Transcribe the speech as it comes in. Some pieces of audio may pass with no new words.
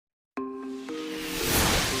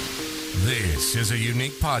This is a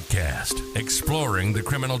unique podcast exploring the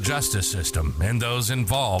criminal justice system and those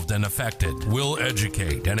involved and affected. We'll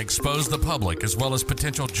educate and expose the public as well as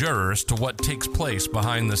potential jurors to what takes place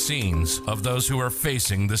behind the scenes of those who are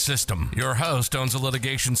facing the system. Your host owns a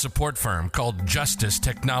litigation support firm called Justice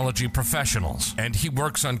Technology Professionals, and he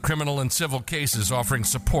works on criminal and civil cases offering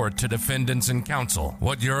support to defendants and counsel.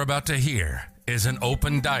 What you're about to hear is an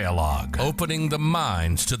open dialogue, opening the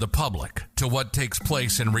minds to the public to what takes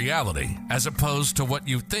place in reality as opposed to what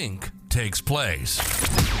you think takes place.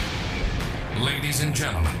 Ladies and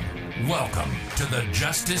gentlemen, welcome to the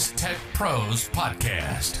Justice Tech Pros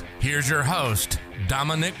podcast. Here's your host,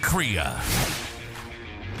 Dominic Crea.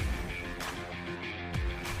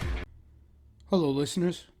 Hello,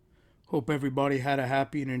 listeners. Hope everybody had a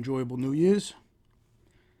happy and enjoyable New Year's.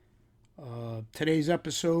 Today's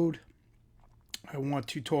episode, I want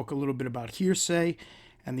to talk a little bit about hearsay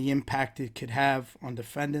and the impact it could have on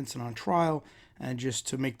defendants and on trial, and just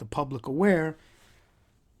to make the public aware.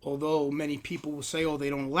 Although many people will say, they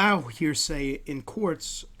don't allow hearsay in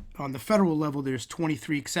courts, on the federal level there's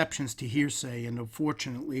 23 exceptions to hearsay, and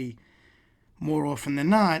unfortunately, more often than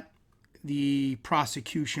not, the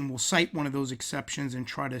prosecution will cite one of those exceptions and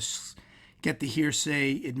try to get the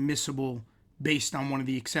hearsay admissible based on one of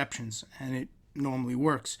the exceptions, and it normally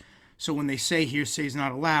works. So when they say hearsay is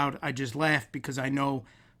not allowed, I just laugh because I know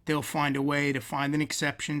they'll find a way to find an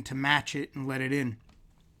exception to match it and let it in.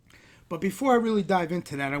 But before I really dive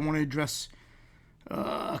into that, I want to address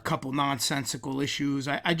a couple nonsensical issues.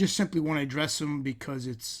 I just simply want to address them because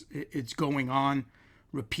it's going on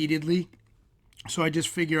repeatedly. So I just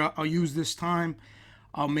figure I'll use this time.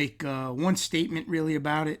 I'll make one statement really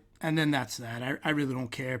about it, and then that's that. I really don't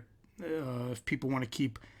care if people want to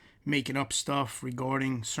keep making up stuff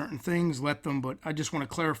regarding certain things, let them, but I just want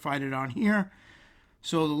to clarify it on here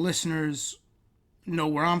so the listeners know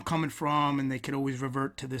where I'm coming from, and they could always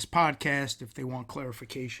revert to this podcast if they want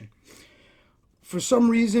clarification. For some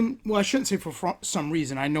reason, well, I shouldn't say for some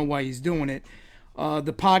reason, I know why he's doing it.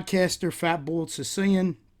 The podcaster Fat Bald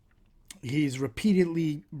Sicilian, he's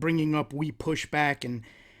repeatedly bringing up We Push Back and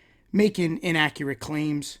making inaccurate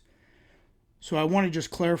claims. So I want to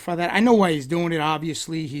just clarify that. I know why he's doing it,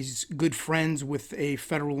 obviously. He's good friends with a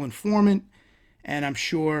federal informant, and I'm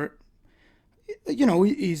sure,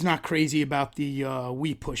 he's not crazy about the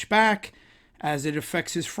We Push Back as it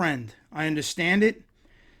affects his friend. I understand it.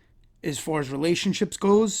 As far as relationships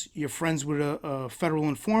goes, you're friends with a federal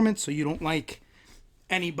informant, so you don't like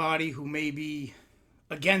anybody who may be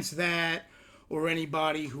against that or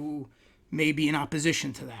anybody who may be in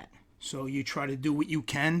opposition to that. So you try to do what you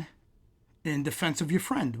can in defense of your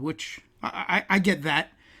friend, which I get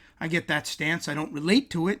that. I get that stance. I don't relate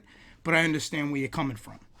to it, but I understand where you're coming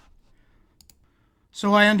from.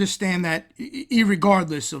 So I understand that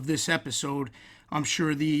irregardless of this episode, I'm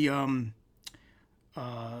sure the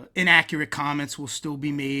inaccurate comments will still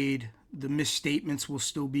be made. The misstatements will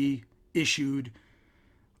still be issued.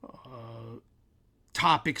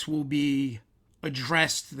 Topics will be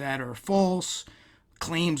addressed that are false.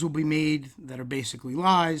 Claims will be made that are basically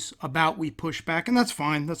lies about We Push Back, and that's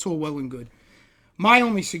fine. That's all well and good. My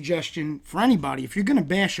only suggestion for anybody, if you're going to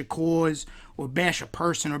bash a cause or bash a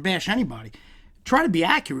person or bash anybody, try to be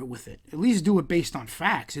accurate with it. At least do it based on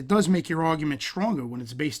facts. It does make your argument stronger when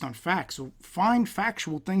it's based on facts. So find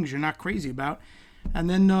factual things you're not crazy about, and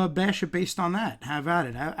then bash it based on that. Have at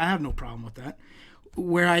it. I have no problem with that.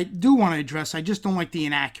 Where I do want to address, I just don't like the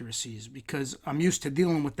inaccuracies because I'm used to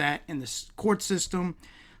dealing with that in the court system.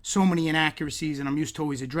 So many inaccuracies, and I'm used to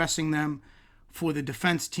always addressing them for the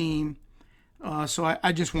defense team. So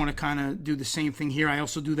I just want to kind of do the same thing here. I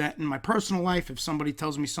also do that in my personal life. If somebody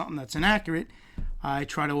tells me something that's inaccurate, I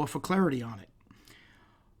try to offer clarity on it.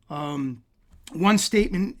 One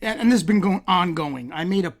statement, and this has been ongoing. I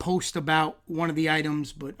made a post about one of the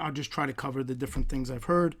items, but I'll just try to cover the different things I've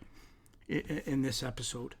heard in this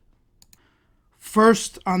episode.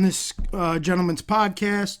 First, on this gentleman's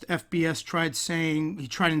podcast, FBS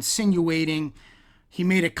tried insinuating, he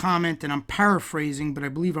made a comment, and I'm paraphrasing, but I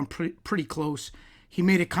believe I'm pretty close. He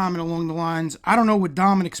made a comment along the lines, I don't know what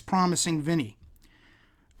Dominic's promising Vinny.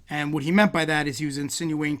 And what he meant by that is he was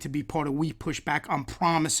insinuating to be part of We Push Back. I'm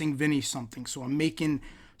promising Vinny something. So I'm making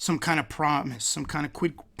some kind of promise, some kind of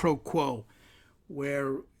quid pro quo,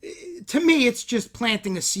 where to me it's just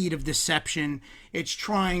planting a seed of deception. It's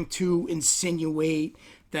trying to insinuate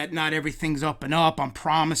that not everything's up and up. I'm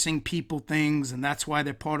promising people things, and that's why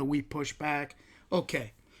they're part of We Push Back.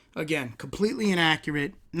 Okay, again, completely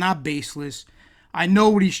inaccurate, not baseless. I know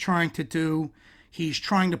what he's trying to do. He's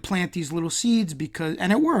trying to plant these little seeds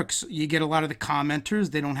and it works. You get a lot of the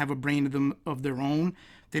commenters, they don't have a brain of their own.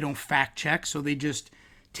 They don't fact check, so they just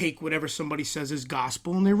take whatever somebody says as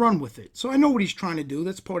gospel and they run with it. So I know what he's trying to do.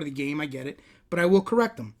 That's part of the game. I get it. But I will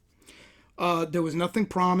correct him. There was nothing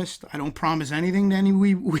promised. I don't promise anything to any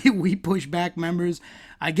we push back members.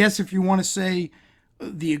 I guess if you want to say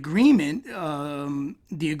the agreement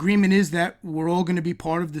is that we're all going to be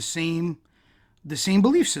part of the same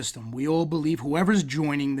belief system. We all believe, whoever's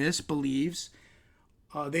joining this believes.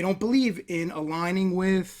 They don't believe in aligning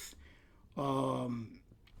with,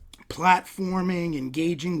 platforming,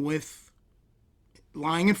 engaging with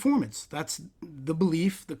lying informants. That's the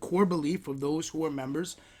belief, the core belief of those who are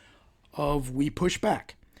members of We Push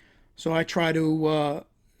Back. So I try to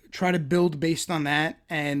build based on that,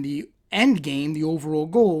 and the end game, the overall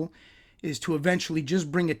goal, is to eventually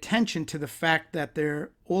just bring attention to the fact that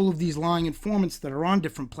all of these lying informants that are on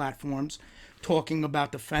different platforms, talking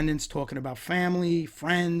about defendants, talking about family,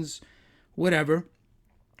 friends, whatever.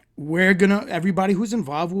 Everybody who's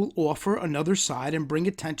involved will offer another side and bring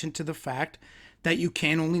attention to the fact that you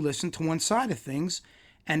can only listen to one side of things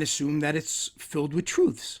and assume that it's filled with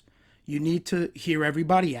truths. You need to hear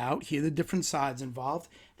everybody out, hear the different sides involved,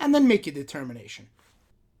 and then make your determination.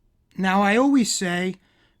 Now, I always say,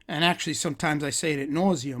 and actually sometimes I say it ad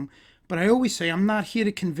nauseum, but I always say I'm not here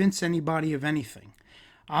to convince anybody of anything.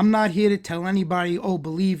 I'm not here to tell anybody, oh,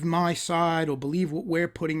 believe my side or believe what we're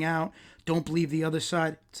putting out. Don't believe the other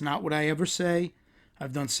side. It's not what I ever say.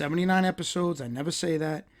 I've done 79 episodes. I never say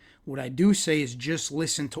that. What I do say is just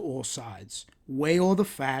listen to all sides. Weigh all the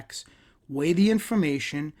facts, weigh the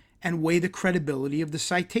information, and weigh the credibility of the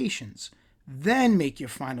citations. Then make your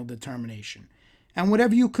final determination. And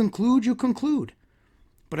whatever you conclude, you conclude.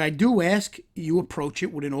 But I do ask you approach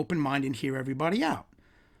it with an open mind and hear everybody out.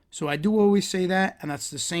 So I do always say that, and that's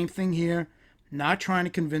the same thing here. Not trying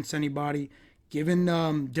to convince anybody, giving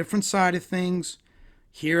different side of things,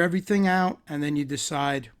 hear everything out, and then you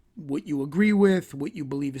decide what you agree with, what you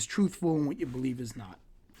believe is truthful, and what you believe is not.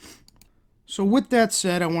 So with that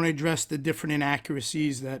said, I want to address the different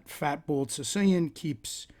inaccuracies that Fat Bald Sicilian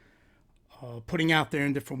keeps putting out there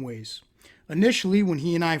in different ways. Initially, when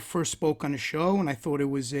he and I first spoke on the show, and I thought it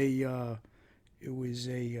was a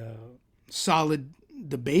solid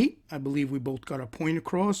debate. I believe we both got our point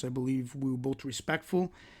across. I believe we were both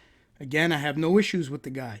respectful. Again, I have no issues with the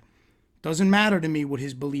guy. Doesn't matter to me what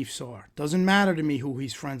his beliefs are. Doesn't matter to me who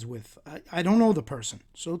he's friends with. I don't know the person.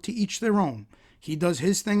 So to each their own. He does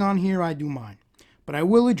his thing on here, I do mine. But I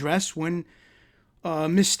will address when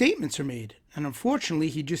misstatements are made. And unfortunately,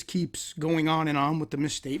 he just keeps going on and on with the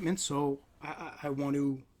misstatements. So I want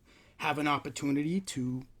to have an opportunity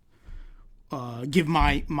to give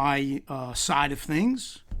my side of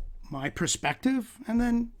things, my perspective, and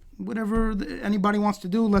then whatever anybody wants to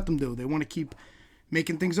do, let them do. They want to keep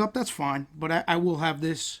making things up, that's fine. But I will have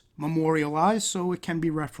this memorialized so it can be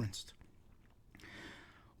referenced.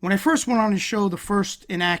 When I first went on his show, the first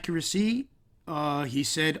inaccuracy, he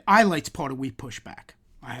said, iLight's part of We Push Back.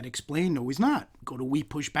 I had explained, no, he's not. Go to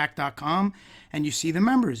wepushback.com and you see the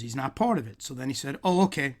members. He's not part of it. So then he said, oh,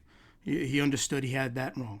 okay. He understood he had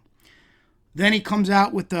that wrong. Then he comes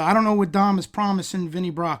out with the, I don't know what Dom is promising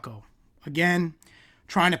Vinnie Bracco. Again,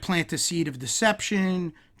 trying to plant the seed of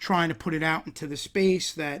deception, trying to put it out into the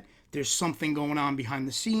space that there's something going on behind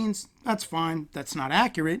the scenes. That's fine. That's not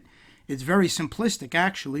accurate. It's very simplistic,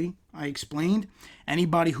 actually. I explained.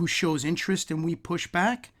 Anybody who shows interest in We Push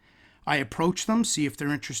Back, I approach them, see if they're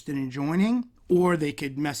interested in joining, or they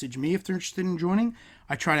could message me if they're interested in joining.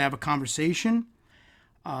 I try to have a conversation.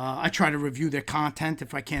 I try to review their content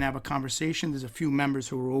if I can't have a conversation. There's a few members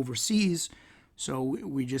who are overseas, so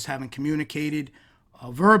we just haven't communicated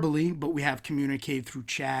verbally, but we have communicated through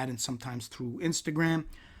chat and sometimes through Instagram.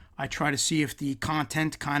 I try to see if the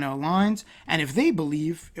content kind of aligns and if they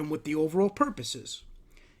believe in what the overall purpose is.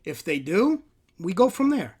 If they do, we go from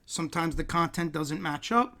there. Sometimes the content doesn't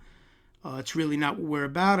match up. It's really not what we're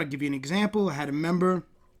about. I'll give you an example. I had a member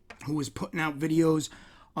who was putting out videos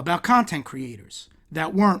about content creators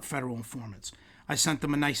that weren't federal informants. I sent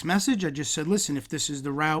them a nice message. I just said, listen, if this is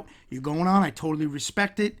the route you're going on, I totally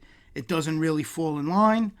respect it. It doesn't really fall in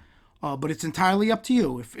line, but it's entirely up to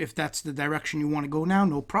you. If that's the direction you want to go now,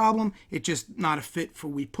 no problem. It's just not a fit for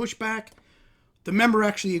We Push Back. The member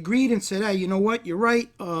actually agreed and said, hey, you know what? You're right.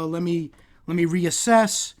 Let me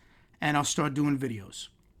reassess, and I'll start doing videos.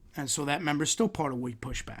 And so that member's still part of We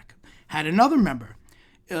Push Back. Had another member.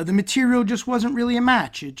 The material just wasn't really a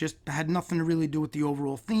match. It just had nothing to really do with the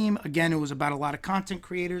overall theme. Again, it was about a lot of content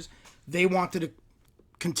creators. They wanted to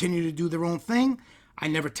continue to do their own thing. I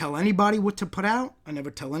never tell anybody what to put out. I never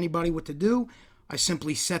tell anybody what to do. I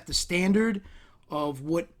simply set the standard of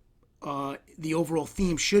what the overall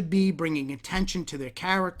theme should be, bringing attention to their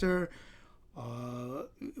character,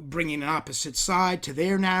 bringing an opposite side to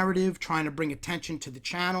their narrative, trying to bring attention to the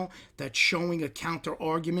channel that's showing a counter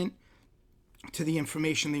argument to the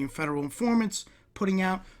information the federal informants putting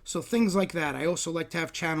out. So things like that. I also like to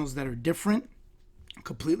have channels that are different,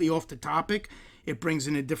 completely off the topic. It brings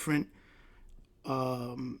in a different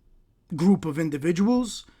group of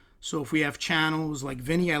individuals. So if we have channels like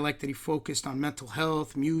Vinny, I like that he focused on mental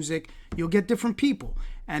health, music. You'll get different people.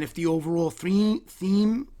 And if the overall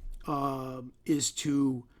theme is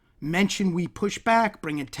to mention We Push Back,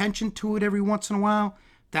 bring attention to it every once in a while,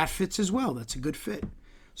 that fits as well. That's a good fit.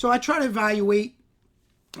 So I try to evaluate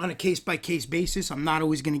on a case-by-case basis. I'm not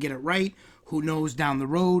always going to get it right. Who knows, down the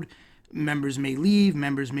road, members may leave,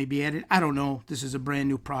 members may be added. I don't know. This is a brand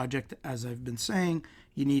new project, as I've been saying.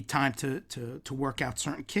 You need time to work out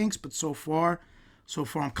certain kinks, but so far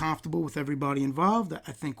I'm comfortable with everybody involved.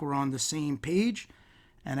 I think we're on the same page,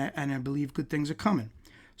 and I believe good things are coming.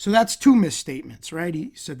 So that's two misstatements, right?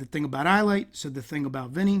 He said the thing about Eyelight, said the thing about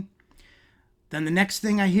Vinny. Then the next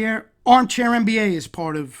thing I hear, Armchair MBA is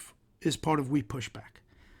part of We Push Back.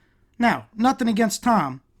 Now, nothing against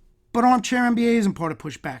Tom, but Armchair MBA isn't part of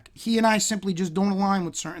Pushback. He and I simply just don't align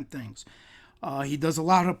with certain things. He does a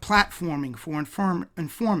lot of platforming for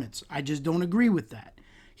informants. I just don't agree with that.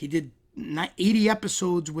 He did 80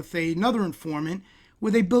 episodes with another informant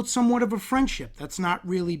where they built somewhat of a friendship. That's not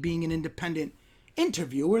really being an independent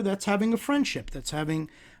interviewer. That's having a friendship.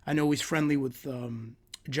 I know he's friendly with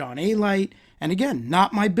John A. Light. And again,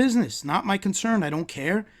 not my business, not my concern. I don't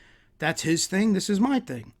care. That's his thing. This is my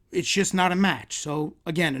thing. It's just not a match. So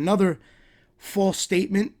again, another false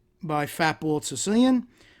statement by Fatbald Sicilian.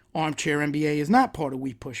 Armchair MBA is not part of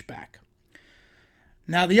We Push Back.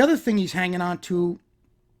 Now, the other thing he's hanging on to,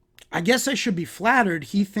 I guess I should be flattered.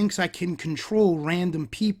 He thinks I can control random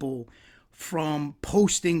people from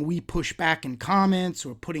posting We Push Back in comments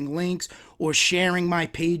or putting links or sharing my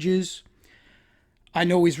pages. I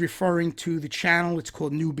know he's referring to the channel. It's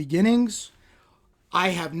called New Beginnings. I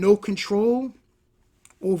have no control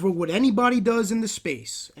over what anybody does in the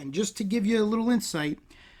space. And just to give you a little insight,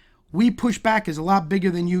 We Push Back is a lot bigger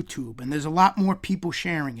than YouTube, and there's a lot more people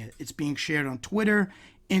sharing it. It's being shared on Twitter,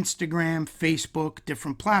 Instagram, Facebook,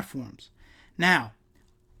 different platforms. Now,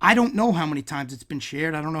 I don't know how many times it's been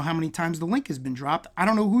shared. I don't know how many times the link has been dropped. I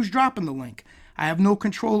don't know who's dropping the link. I have no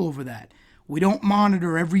control over that. We don't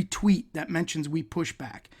monitor every tweet that mentions We Push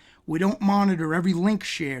Back. We don't monitor every link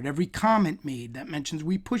shared, every comment made that mentions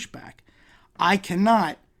We Push Back. I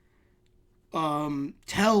cannot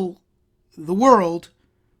tell the world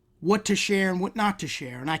what to share and what not to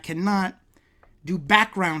share. And I cannot do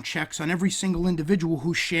background checks on every single individual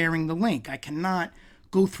who's sharing the link. I cannot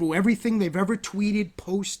go through everything they've ever tweeted,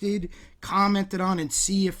 posted, commented on, and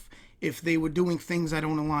see if they were doing things I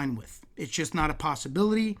don't align with. It's just not a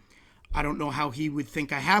possibility. I don't know how he would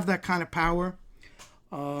think I have that kind of power.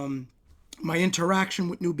 My interaction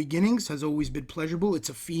with New Beginnings has always been pleasurable. It's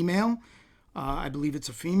a female. I believe it's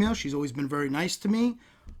a female. She's always been very nice to me.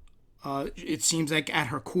 It seems like at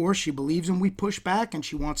her core she believes in We Push Back and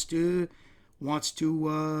she wants to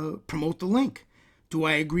promote the link. Do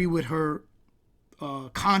I agree with her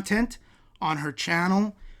content on her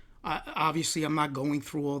channel? Obviously, I'm not going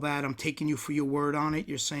through all that. I'm taking you for your word on it.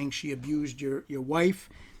 You're saying she abused your wife.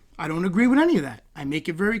 I don't agree with any of that. I make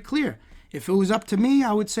it very clear. If it was up to me,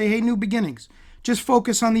 I would say, hey, New Beginnings, just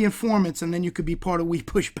focus on the informants and then you could be part of We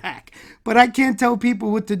Push Back. But I can't tell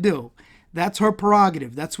people what to do. That's her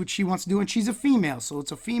prerogative. That's what she wants to do. And she's a female, so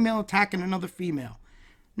it's a female attacking another female.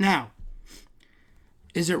 Now,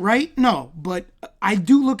 is it right? No, but I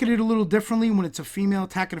do look at it a little differently when it's a female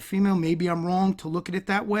attacking a female. Maybe I'm wrong to look at it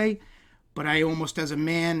that way, but I almost, as a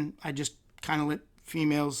man, I just kind of let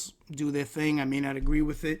females do their thing. I may not agree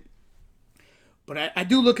with it, but I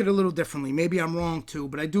do look at it a little differently. Maybe I'm wrong too,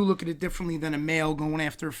 but I do look at it differently than a male going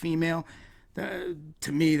after a female.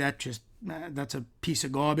 To me, that's a piece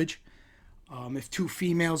of garbage. If two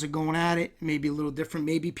females are going at it, maybe a little different.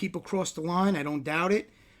 Maybe people cross the line. I don't doubt it.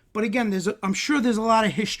 But again, I'm sure there's a lot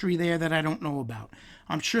of history there that I don't know about.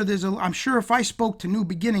 I'm sure if I spoke to New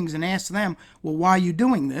Beginnings and asked them, well, why are you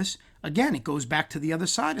doing this? Again, it goes back to the other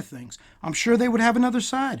side of things. I'm sure they would have another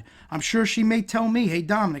side. I'm sure she may tell me, hey,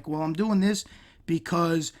 Dominic, well, I'm doing this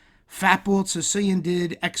because Fatbald Sicilian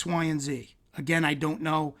did X, Y, and Z. Again, I don't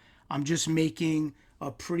know. I'm just making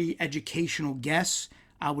a pretty educational guess.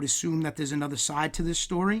 I would assume that there's another side to this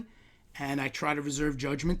story, and I try to reserve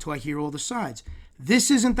judgment till I hear all the sides.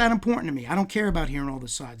 This isn't that important to me. I don't care about hearing all the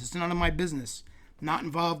sides. It's none of my business. I'm not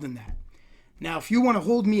involved in that. Now, if you want to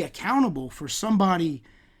hold me accountable for somebody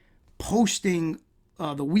posting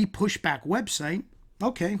the We Pushback website.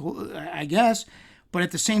 Okay, well, I guess. But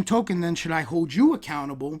at the same token, then, should I hold you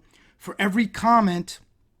accountable for every comment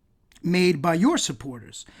made by your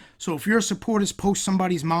supporters? So if your supporters post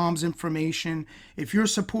somebody's mom's information, if your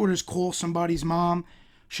supporters call somebody's mom,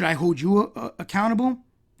 should I hold you accountable?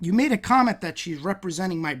 You made a comment that she's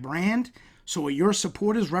representing my brand. So are your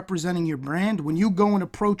supporters representing your brand? When you go and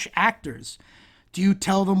approach actors, do you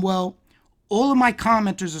tell them, well, all of my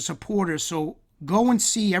commenters are supporters, so go and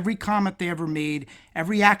see every comment they ever made,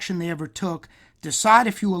 every action they ever took, decide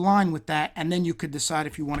if you align with that, and then you could decide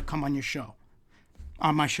if you want to come on your show,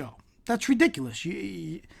 on my show. That's ridiculous.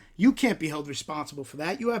 You can't be held responsible for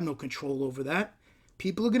that. You have no control over that.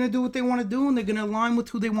 People are going to do what they want to do, and they're going to align with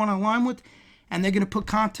who they want to align with, and they're going to put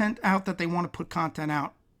content out that they want to put content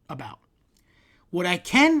out about. What I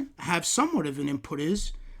can have somewhat of an input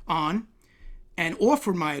on and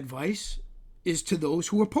offer my advice is to those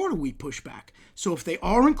who are part of We Pushback. So if they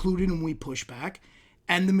are included in We Pushback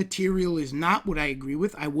and the material is not what I agree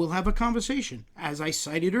with, I will have a conversation. As I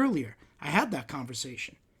cited earlier, I had that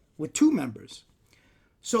conversation with 2 members.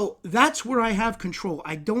 So that's where I have control.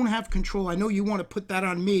 I don't have control. I know you want to put that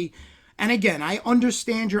on me. And again, I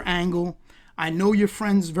understand your angle. I know you're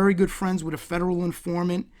friends, very good friends with a federal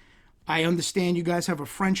informant. I understand you guys have a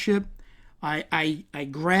friendship. I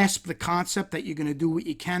grasp the concept that you're going to do what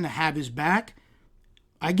you can to have his back.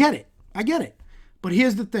 I get it. But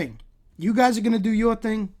here's the thing. You guys are going to do your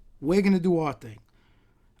thing. We're going to do our thing.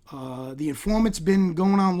 The informant's been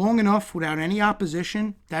going on long enough without any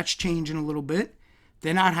opposition. That's changing a little bit.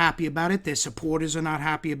 They're not happy about it. Their supporters are not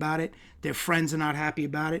happy about it. Their friends are not happy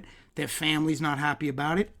about it. Their family's not happy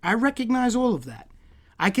about it. I recognize all of that.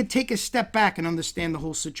 I could take a step back and understand the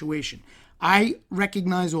whole situation. I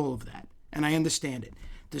recognize all of that, and I understand it.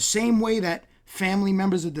 The same way that family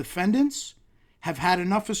members of defendants have had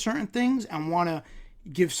enough of certain things and want to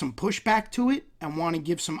give some pushback to it and want to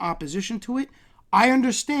give some opposition to it, I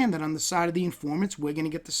understand that on the side of the informants, we're going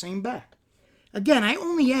to get the same back. Again, I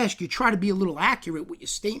only ask you try to be a little accurate with your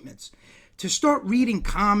statements. To start reading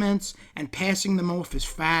comments and passing them off as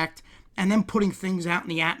fact and then putting things out in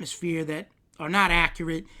the atmosphere that are not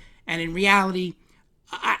accurate, and in reality,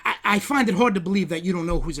 I find it hard to believe that you don't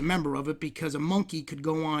know who's a member of it, because a monkey could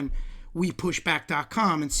go on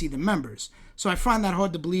wepushback.com and see the members. So I find that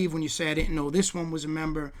hard to believe when you say I didn't know this one was a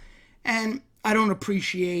member. And I don't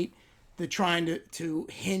appreciate the trying to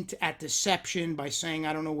hint at deception by saying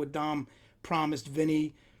I don't know what Dom promised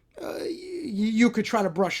Vinny. You could try to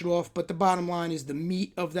brush it off, but the bottom line is the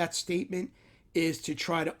meat of that statement is to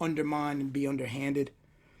try to undermine and be underhanded,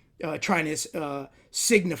 trying to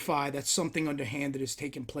signify that something underhanded is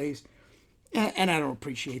taking place. And I don't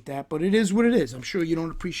appreciate that, but it is what it is. I'm sure you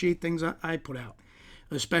don't appreciate things I put out,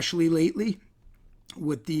 especially lately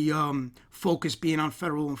with the focus being on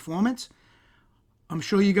federal informants. I'm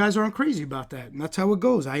sure you guys aren't crazy about that, and that's how it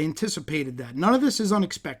goes. I anticipated that. None of this is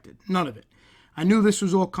unexpected. None of it. I knew this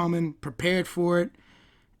was all coming, prepared for it,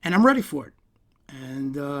 and I'm ready for it.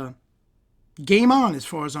 And game on as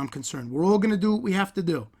far as I'm concerned. We're all going to do what we have to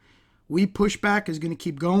do. We Pushback is going to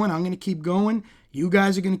keep going. I'm going to keep going. You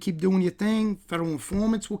guys are going to keep doing your thing. Federal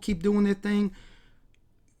informants will keep doing their thing.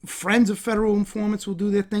 Friends of federal informants will do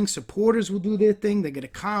their thing. Supporters will do their thing. They're going to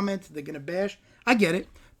comment. They're going to bash. I get it.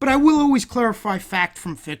 But I will always clarify fact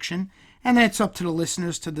from fiction. And then it's up to the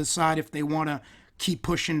listeners to decide if they want to keep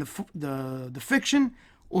pushing the fiction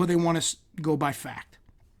or they want to go by fact.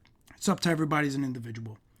 It's up to everybody as an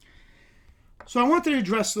individual. So I wanted to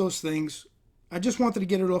address those things. I just wanted to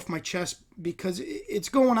get it off my chest because it's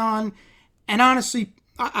going on. And honestly,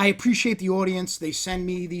 I appreciate the audience. They send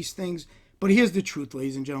me these things. But here's the truth,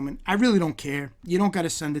 ladies and gentlemen. I really don't care. You don't got to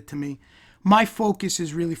send it to me. My focus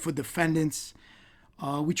is really for defendants.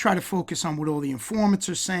 We try to focus on what all the informants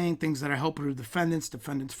are saying, things that are helping the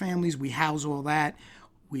defendants families. We house all that.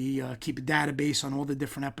 We keep a database on all the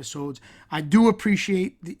different episodes. I do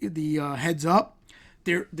appreciate the heads up.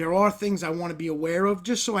 There are things I want to be aware of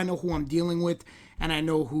just so I know who I'm dealing with and I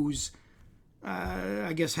know who's,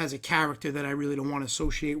 I guess, has a character that I really don't want to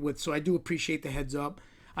associate with. So I do appreciate the heads up.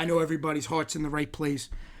 I know everybody's heart's in the right place.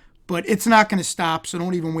 But it's not going to stop, so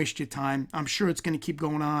don't even waste your time. I'm sure it's going to keep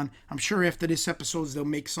going on. I'm sure after this episode, they'll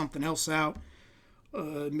make something else out,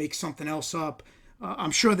 make something else up.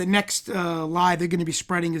 I'm sure the next lie they're going to be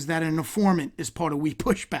spreading is that an informant is part of We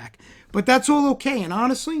Pushback. But that's all okay. And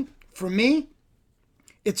honestly, for me,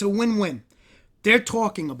 it's a win-win. They're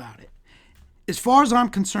talking about it. As far as I'm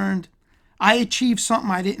concerned, I achieved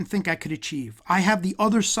something I didn't think I could achieve. I have the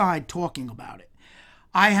other side talking about it.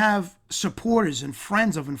 I have supporters and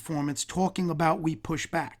friends of informants talking about We Push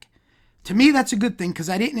Back. To me, that's a good thing because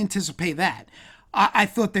I didn't anticipate that. I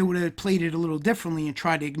thought they would have played it a little differently and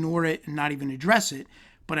tried to ignore it and not even address it.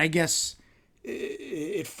 But I guess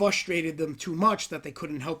it frustrated them too much that they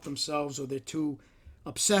couldn't help themselves, or they're too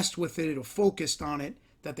obsessed with it or focused on it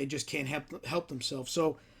that they just can't help themselves.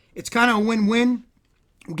 So it's kind of a win-win.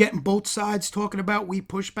 We're getting both sides talking about We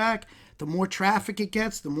Push Back. The more traffic it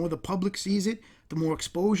gets, the more the public sees it, the more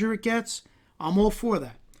exposure it gets. I'm all for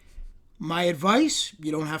that. My advice,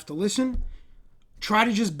 you don't have to listen. Try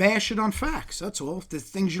to just bash it on facts. That's all. If there's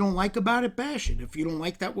things you don't like about it, bash it. If you don't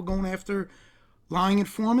like that we're going after lying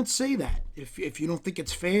informants, say that. If you don't think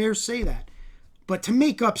it's fair, say that. But to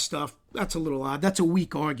make up stuff, that's a little odd. That's a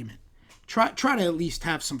weak argument. Try to at least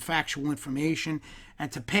have some factual information,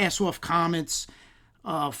 and to pass off comments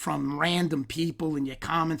from random people in your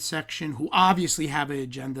comment section who obviously have an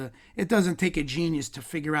agenda. It doesn't take a genius to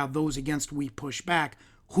figure out those against We Push Back.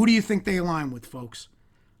 Who do you think they align with, folks?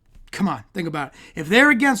 Come on, think about it. If they're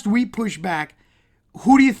against We Push Back,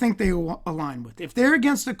 who do you think they align with? If they're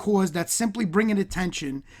against a cause that's simply bringing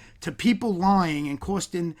attention to people lying and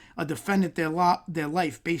costing a defendant their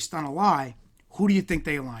life based on a lie, who do you think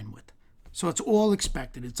they align with? So it's all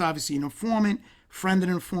expected. It's obviously an informant, friend of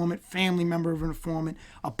an informant, family member of an informant,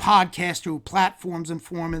 a podcaster who platforms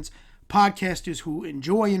informants, podcasters who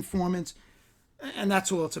enjoy informants, and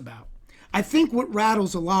that's all it's about. I think what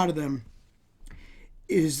rattles a lot of them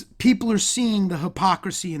is people are seeing the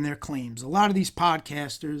hypocrisy in their claims. A lot of these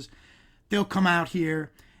podcasters, they'll come out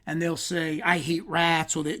here and they'll say, I hate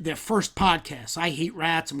rats, or their first podcast, I hate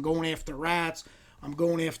rats, I'm going after rats, I'm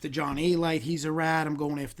going after John A-Light, he's a rat, I'm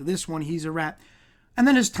going after this one, he's a rat. And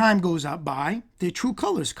then as time goes by, their true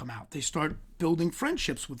colors come out. They start building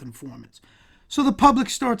friendships with informants. So the public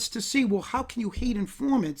starts to see, well, how can you hate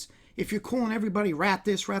informants if you're calling everybody rat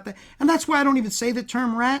this, rat that? And that's why I don't even say the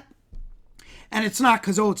term rat. And it's not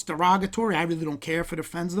because, it's derogatory. I really don't care if it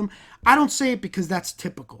offends them. I don't say it because that's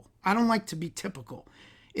typical. I don't like to be typical.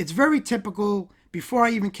 It's very typical. Before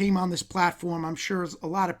I even came on this platform, I'm sure a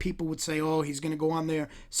lot of people would say, he's going to go on there,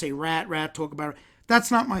 say rat, talk about it.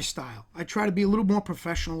 That's not my style. I try to be a little more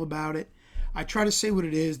professional about it. I try to say what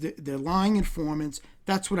it is. They're lying informants.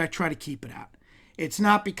 That's what I try to keep it at. It's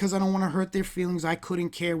not because I don't want to hurt their feelings. I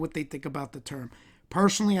couldn't care what they think about the term.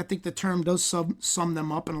 Personally, I think the term does sum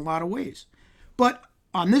them up in a lot of ways. But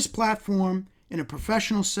on this platform, in a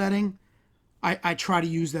professional setting, I try to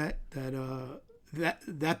use that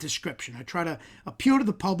description. I try to appeal to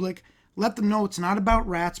the public, let them know it's not about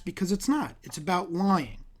rats, because it's not. It's about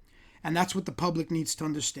lying. And that's what the public needs to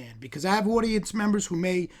understand, because I have audience members who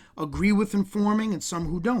may agree with informing and some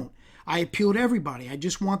who don't. I appeal to everybody. I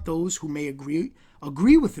just want those who may agree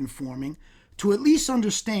with informing to at least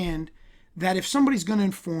understand that if somebody's going to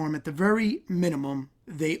inform, at the very minimum,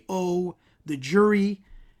 they owe the jury,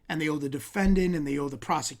 and they owe the defendant, and they owe the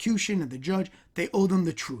prosecution and the judge, they owe them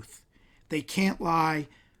the truth. They can't lie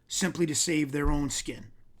simply to save their own skin.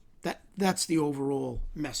 That's the overall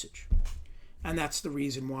message. And that's the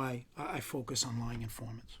reason why I focus on lying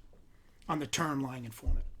informants, on the term lying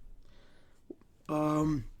informant.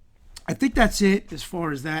 I think that's it as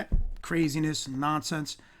far as that craziness and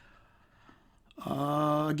nonsense.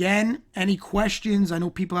 Again, any questions? I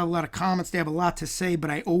know people have a lot of comments. They have a lot to say,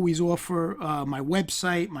 but I always offer my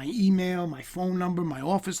website, my email, my phone number, my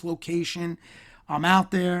office location. I'm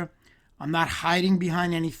out there. I'm not hiding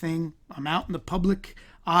behind anything. I'm out in the public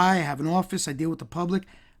eye. I have an office. I deal with the public.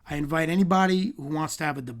 I invite anybody who wants to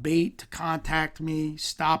have a debate to contact me,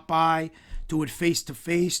 stop by, do it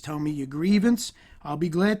face-to-face, tell me your grievance. I'll be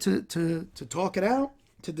glad to talk it out,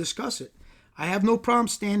 to discuss it. I have no problem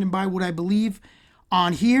standing by what I believe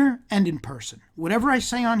on here and in person. Whatever I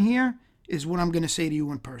say on here is what I'm going to say to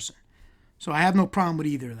you in person. So I have no problem with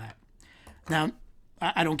either of that. Now,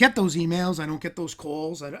 I don't get those emails. I don't get those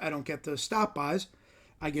calls. I don't get the stop-bys.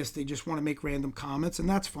 I guess they just want to make random comments, and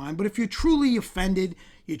that's fine. But if you're truly offended,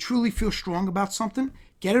 you truly feel strong about something,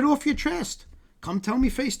 get it off your chest. Come tell me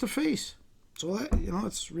face-to-face. So,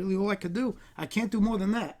 that's really all I could do. I can't do more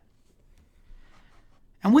than that.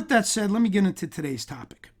 And with that said, let me get into today's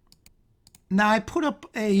topic. Now, I put up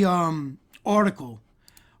a article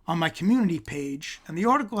on my community page, and the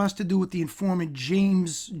article has to do with the informant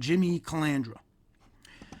Jimmy Calandra.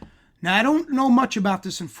 Now, I don't know much about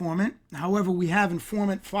this informant. However, we have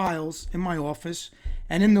informant files in my office,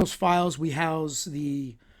 and in those files, we house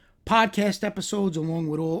the podcast episodes along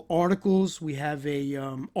with all articles. We have a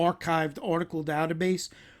archived article database.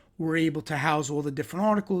 We're able to house all the different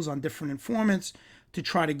articles on different informants to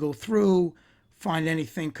try to go through, find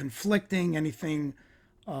anything conflicting, anything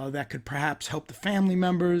that could perhaps help the family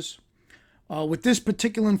members. With this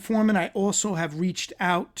particular informant, I also have reached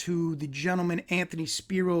out to the gentleman Anthony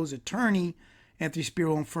Spiro's attorney Anthony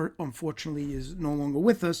Spiro, unfortunately, is no longer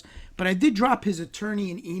with us. But I did drop his attorney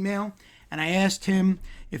an email, and I asked him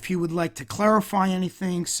if he would like to clarify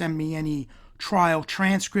anything, send me any trial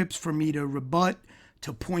transcripts for me to rebut,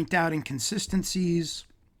 to point out inconsistencies,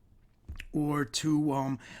 or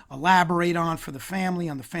to elaborate on for the family,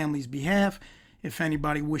 on the family's behalf. If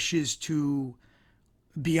anybody wishes to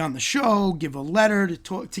be on the show, give a letter to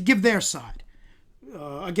talk, to give their side.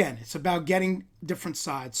 Again, it's about getting different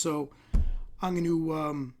sides. So I'm going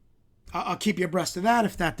to, I'll keep you abreast of that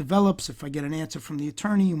if that develops, if I get an answer from the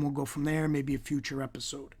attorney, and we'll go from there, maybe a future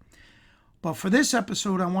episode. But for this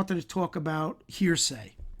episode, I wanted to talk about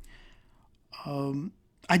hearsay.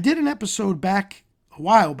 I did an episode a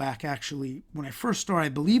while back, actually, when I first started. I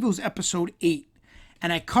believe it was episode 8,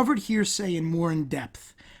 and I covered hearsay more in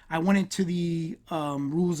depth. I went into the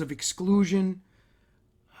rules of exclusion,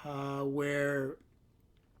 where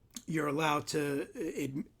you're allowed to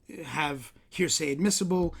have hearsay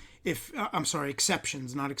admissible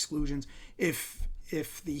exceptions, not exclusions, if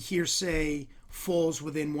the hearsay falls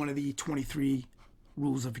within one of the 23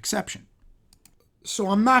 rules of exception. So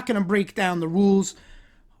I'm not going to break down the rules.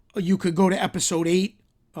 You could go to episode 8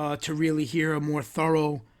 to really hear a more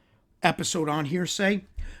thorough episode on hearsay.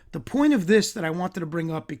 The point of this that I wanted to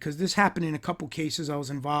bring up, because this happened in a couple cases I was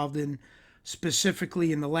involved in,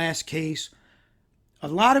 specifically in the last case, a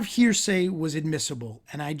lot of hearsay was admissible,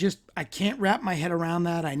 and I can't wrap my head around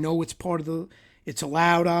that. I know it's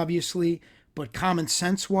allowed, obviously, but common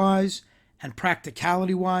sense wise and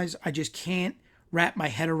practicality wise, I just can't wrap my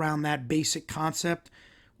head around that basic concept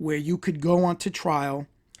where you could go onto trial,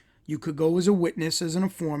 you could go as a witness, as an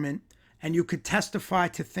informant, and you could testify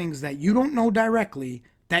to things that you don't know directly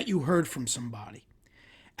that you heard from somebody.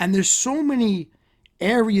 And there's so many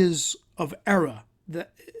areas of error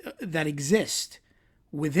that exist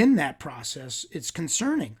within that process. It's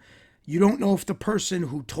concerning. You don't know if the person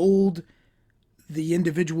who told the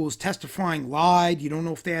individuals testifying lied. You don't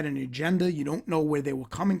know if they had an agenda. You don't know where they were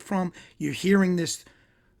coming from. You're hearing this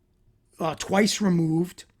twice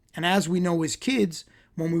removed. And as we know as kids,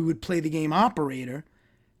 when we would play the game operator,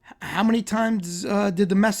 how many times did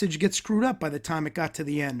the message get screwed up by the time it got to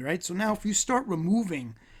the end, right? So now if you start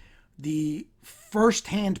removing the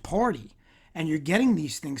first-hand party and you're getting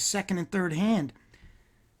these things second and third hand,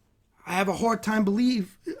 I have a hard time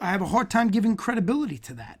giving credibility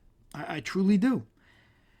to that. I truly do.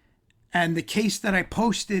 And the case that I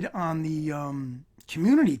posted on the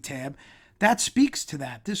community tab, that speaks to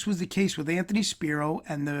that. This was the case with Anthony Spiro,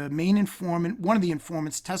 and the main informant, one of the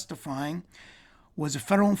informants testifying, was a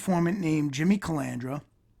federal informant named Jimmy Calandra.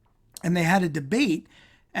 And they had a debate,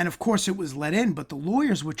 and of course it was let in, but the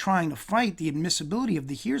lawyers were trying to fight the admissibility of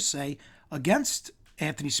the hearsay against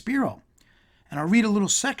Anthony Spiro. And I'll read a little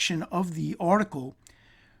section of the article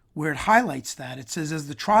where it highlights that. It says, as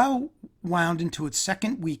the trial wound into its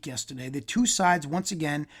second week yesterday, the two sides once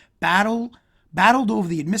again battled over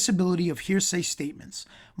the admissibility of hearsay statements.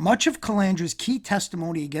 Much of Calandra's key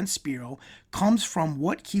testimony against Spiro comes from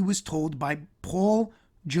what he was told by Paul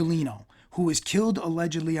Gelino, who was killed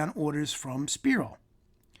allegedly on orders from Spiro.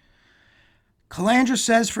 Calandra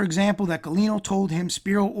says, for example, that Gelino told him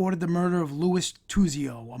Spiro ordered the murder of Louis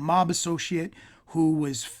Tuzio, a mob associate who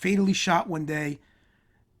was fatally shot one day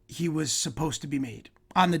he was supposed to be made,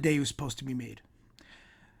 on the day he was supposed to be made.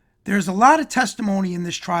 There's a lot of testimony in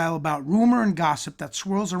this trial about rumor and gossip that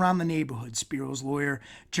swirls around the neighborhood, Spiro's lawyer,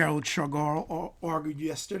 Gerald Chagar, argued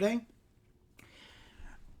yesterday.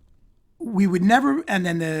 We would never, and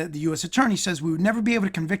then the U.S. attorney says we would never be able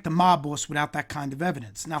to convict a mob boss without that kind of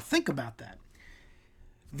evidence. Now think about that.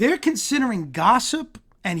 They're considering gossip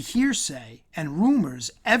and hearsay and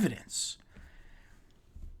rumors evidence.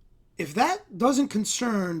 If that doesn't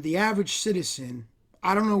concern the average citizen,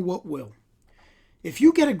 I don't know what will. If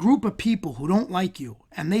you get a group of people who don't like you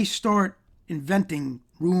and they start inventing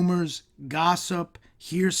rumors, gossip,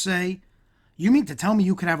 hearsay, you mean to tell me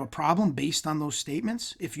you could have a problem based on those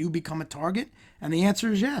statements if you become a target? And the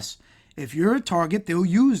answer is yes. If you're a target, they'll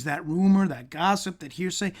use that rumor, that gossip, that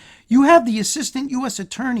hearsay. You have the assistant U.S.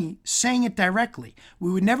 attorney saying it directly.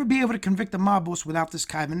 We would never be able to convict a mob boss without this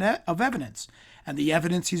kind of evidence. And the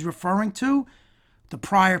evidence he's referring to, the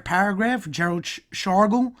prior paragraph, Gerald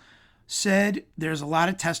Shargel said there's a lot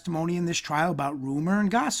of testimony in this trial about rumor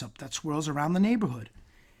and gossip that swirls around the neighborhood.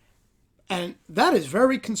 And that is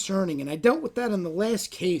very concerning. And I dealt with that in the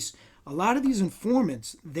last case. A lot of these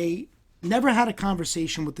informants, they never had a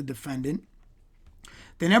conversation with the defendant.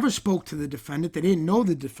 They never spoke to the defendant. They didn't know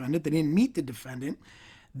the defendant. They didn't meet the defendant.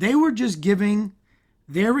 They were just giving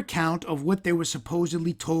their account of what they were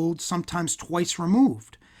supposedly told, sometimes twice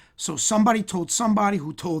removed. So somebody told somebody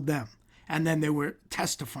who told them. and then they were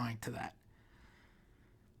testifying to that.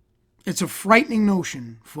 It's a frightening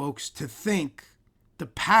notion, folks, to think the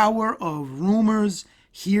power of rumors,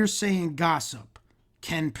 hearsay, and gossip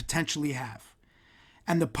can potentially have.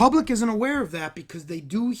 And the public isn't aware of that because they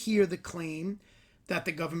do hear the claim that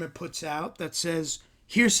the government puts out that says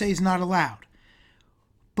hearsay is not allowed.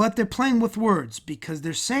 But they're playing with words because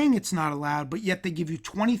they're saying it's not allowed, but yet they give you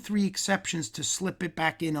 23 exceptions to slip it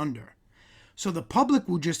back in under. So the public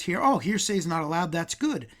will just hear, oh, hearsay is not allowed, that's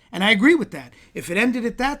good. And I agree with that. If it ended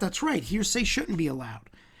at that, that's right. Hearsay shouldn't be allowed.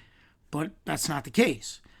 But that's not the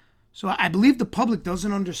case. So I believe the public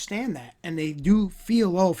doesn't understand that. And they do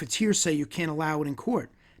feel, oh, if it's hearsay, you can't allow it in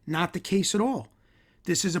court. Not the case at all.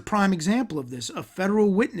 This is a prime example of this. A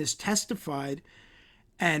federal witness testified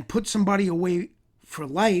and put somebody away for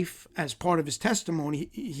life as part of his testimony.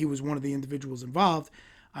 He was one of the individuals involved.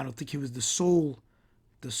 I don't think he was the sole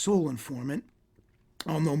informant.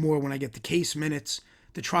 I'll know more when I get the case minutes,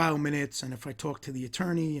 the trial minutes, and if I talk to the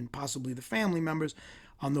attorney and possibly the family members,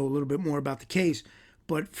 I'll know a little bit more about the case.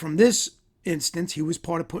 But from this instance, he was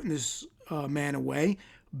part of putting this man away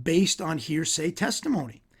based on hearsay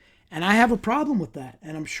testimony. And I have a problem with that,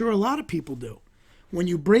 and I'm sure a lot of people do. When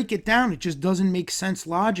you break it down, it just doesn't make sense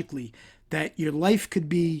logically that your life could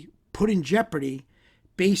be put in jeopardy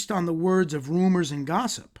based on the words of rumors and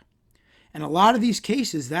gossip. And a lot of these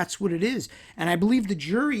cases, that's what it is. And I believe the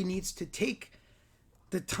jury needs to take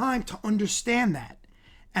the time to understand that.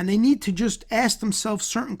 And they need to just ask themselves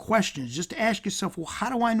certain questions. Just ask yourself, well, how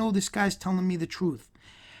do I know this guy's telling me the truth?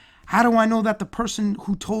 How do I know that the person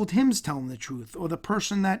who told him is telling the truth? Or the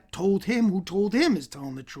person that told him who told him is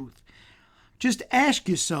telling the truth? Just ask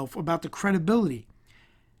yourself about the credibility.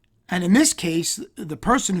 And in this case, the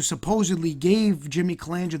person who supposedly gave Jimmy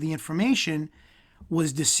Calandra the information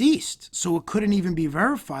was deceased, so it couldn't even be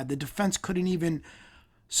verified. The defense couldn't even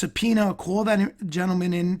subpoena or call that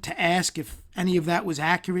gentleman in to ask if any of that was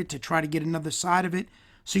accurate, to try to get another side of it.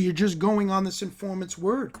 So you're just going on this informant's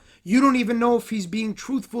word. You don't even know if he's being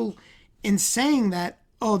truthful in saying that,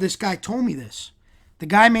 oh, this guy told me this. The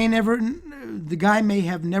guy may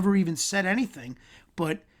have never even said anything,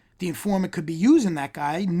 but the informant could be using that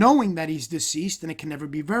guy knowing that he's deceased and it can never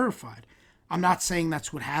be verified. I'm not saying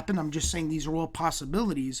that's what happened. I'm just saying these are all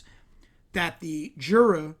possibilities that the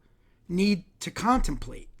juror need to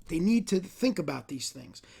contemplate. They need to think about these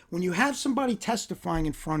things. When you have somebody testifying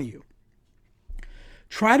in front of you,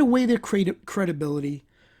 try to weigh their credibility,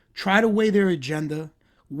 try to weigh their agenda,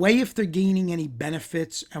 weigh if they're gaining any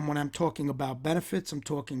benefits. And when I'm talking about benefits, I'm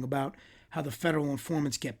talking about how the federal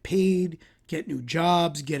informants get paid, get new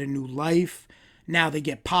jobs, get a new life. Now they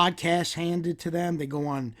get podcasts handed to them. They go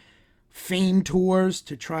on fame tours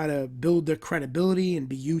to try to build their credibility and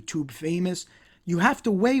be YouTube famous. You have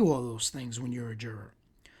to weigh all those things when you're a juror.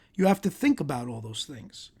 You have to think about all those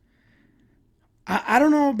things. I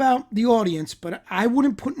don't know about the audience, but I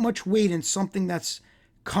wouldn't put much weight in something that's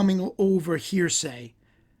coming over hearsay,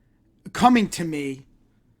 coming to me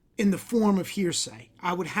in the form of hearsay.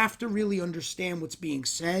 I would have to really understand what's being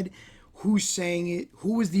said, who's saying it,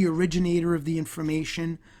 who was the originator of the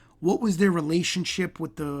information, what was their relationship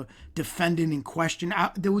with the defendant in question.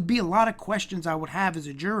 There would be a lot of questions I would have as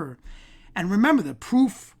a juror. And remember, the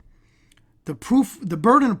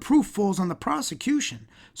burden of proof falls on the prosecution.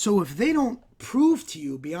 So if they don't prove to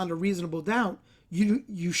you beyond a reasonable doubt,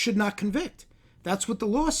 you should not convict. That's what the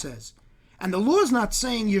law says. And the law is not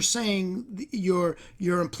saying you're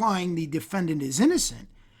implying the defendant is innocent.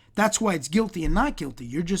 That's why it's guilty and not guilty.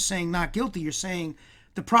 You're just saying not guilty. You're saying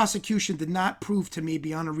the prosecution did not prove to me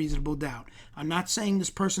beyond a reasonable doubt. I'm not saying this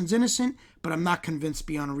person's innocent, but I'm not convinced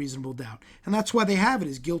beyond a reasonable doubt. And that's why they have it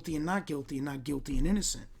as guilty and not guilty and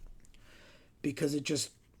innocent. Because it just,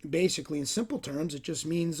 basically in simple terms, it just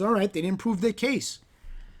means, all right, they didn't prove their case.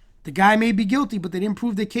 The guy may be guilty, but they didn't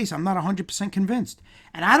prove their case. I'm not 100% convinced.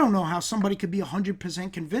 And I don't know how somebody could be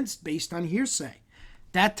 100% convinced based on hearsay.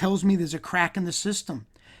 That tells me there's a crack in the system.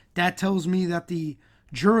 That tells me that the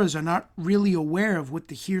jurors are not really aware of what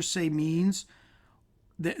the hearsay means.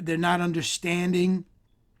 They're not understanding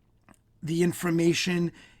the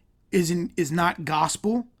information is not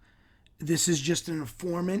gospel. This is just an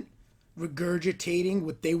informant regurgitating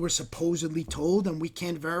what they were supposedly told, and we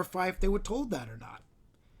can't verify if they were told that or not.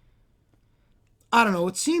 I don't know.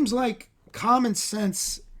 It seems like common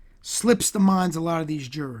sense slips the minds of a lot of these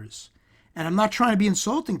jurors. And I'm not trying to be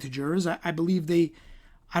insulting to jurors. I believe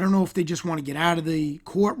I don't know if they just want to get out of the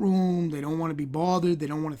courtroom. They don't want to be bothered. They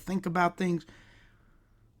don't want to think about things.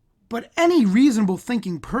 But any reasonable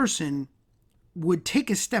thinking person would take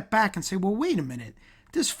a step back and say, well, wait a minute.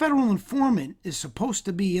 This federal informant is supposed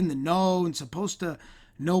to be in the know and supposed to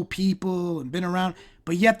know people and been around,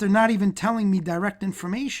 but yet they're not even telling me direct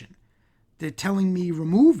information. They're telling me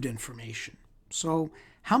removed information. So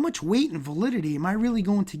how much weight and validity am I really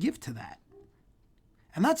going to give to that?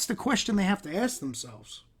 And that's the question they have to ask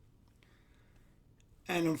themselves.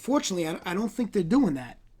 And unfortunately, I don't think they're doing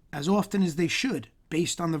that as often as they should,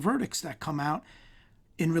 based on the verdicts that come out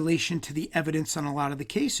in relation to the evidence on a lot of the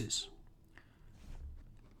cases.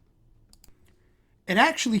 It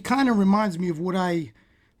actually kind of reminds me of what I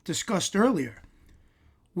discussed earlier,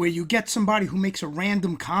 where you get somebody who makes a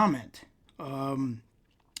random comment,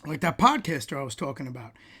 like that podcaster I was talking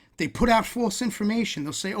about. They put out false information.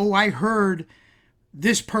 They'll say, oh, I heard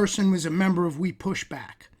this person was a member of We Push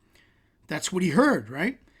Back. That's what he heard,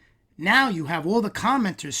 right? Now you have all the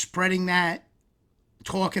commenters spreading that,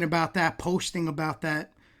 talking about that, posting about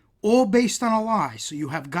that, all based on a lie. So you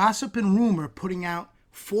have gossip and rumor putting out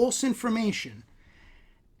false information,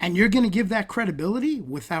 and you're going to give that credibility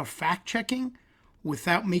without fact-checking,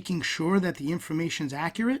 without making sure that the information's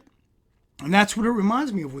accurate? And that's what it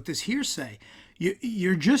reminds me of with this hearsay.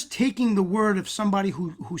 You're just taking the word of somebody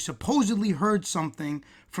who supposedly heard something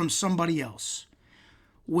from somebody else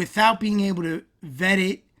without being able to vet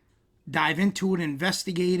it, dive into it,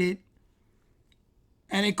 investigate it.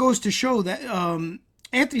 And it goes to show that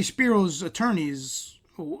Anthony Spiro's attorney is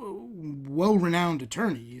a well-renowned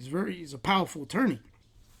attorney. He's a powerful attorney.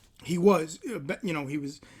 He was,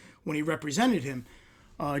 when he represented him.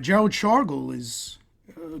 Gerald Shargel is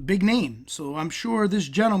a big name. So I'm sure this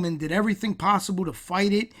gentleman did everything possible to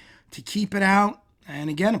fight it, to keep it out. And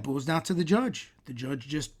again, it boils down to the judge. The judge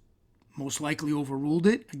just most likely overruled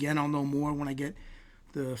it. Again, I'll know more when I get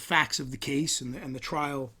the facts of the case and the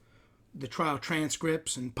trial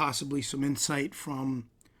transcripts, and possibly some insight from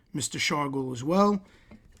Mr. Shargel as well.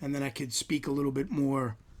 And then I could speak a little bit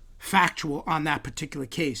more factual on that particular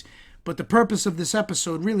case. But the purpose of this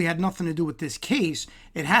episode really had nothing to do with this case.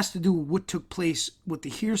 It has to do with what took place with the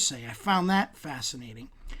hearsay. I found that fascinating.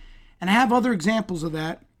 And I have other examples of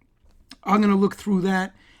that. I'm going to look through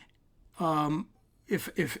that.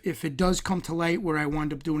 If it does come to light where I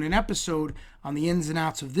wind up doing an episode on the ins and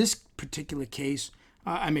outs of this particular case,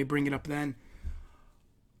 I may bring it up then.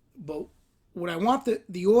 But what I want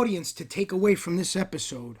the audience to take away from this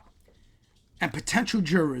episode, and potential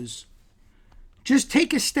jurors, just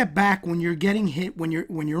take a step back when you're getting hit, when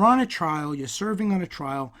you're on a trial, you're serving on a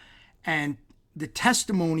trial, and the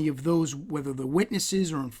testimony of those, whether the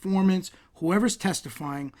witnesses or informants, whoever's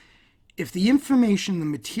testifying, if the information, the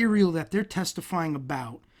material that they're testifying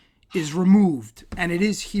about is removed and it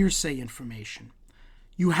is hearsay information,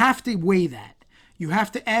 you have to weigh that. You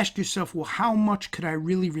have to ask yourself, well, how much could I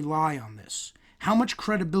really rely on this? How much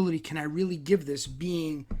credibility can I really give this,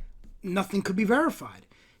 being nothing could be verified?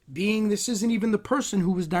 Being this isn't even the person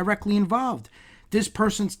who was directly involved. This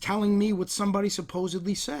person's telling me what somebody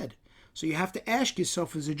supposedly said. So you have to ask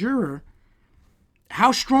yourself as a juror,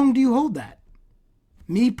 how strong do you hold that?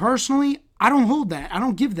 Me personally, I don't hold that. I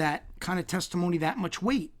don't give that kind of testimony that much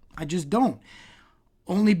weight. I just don't.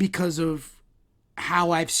 Only because of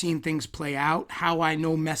how I've seen things play out, how I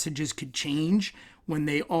know messages could change when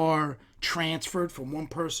they are transferred from one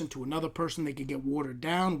person to another person. They could get watered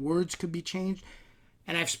down. Words could be changed.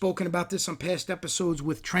 And I've spoken about this on past episodes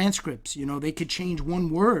with transcripts. They could change one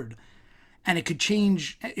word, and it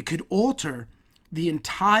could alter the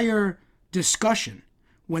entire discussion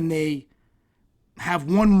when they have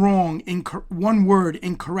one word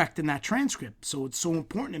incorrect in that transcript. So it's so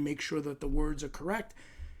important to make sure that the words are correct,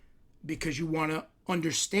 because you want to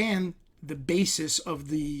understand the basis of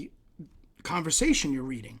the conversation you're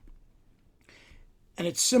reading. And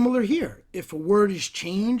it's similar here. If a word is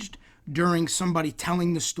changed during somebody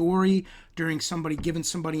telling the story, during somebody giving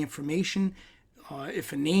somebody information,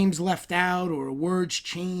 if a name's left out, or a word's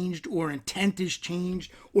changed, or intent is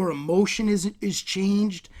changed, or emotion is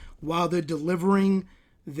changed while they're delivering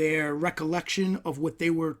their recollection of what they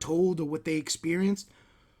were told or what they experienced,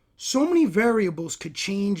 so many variables could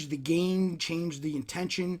change the game, change the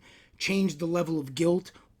intention, change the level of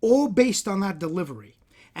guilt, all based on that delivery.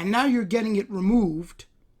 And now you're getting it removed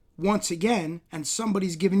once again, and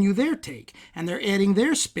somebody's giving you their take, and they're adding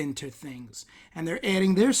their spin to things, and they're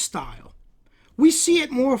adding their style. We see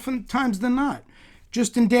it more often times than not,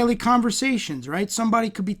 just in daily conversations, right?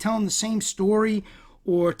 Somebody could be telling the same story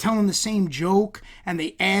or telling the same joke, and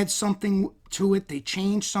they add something to it, they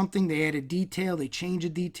change something, they add a detail, they change a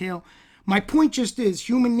detail. My point just is,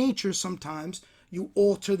 human nature, sometimes you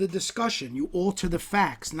alter the discussion, you alter the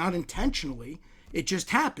facts, not intentionally. It just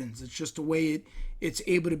happens. It's just the way it's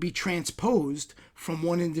able to be transposed from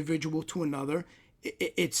one individual to another.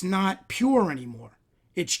 It's not pure anymore.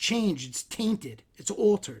 It's changed, it's tainted, it's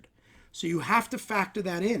altered. So you have to factor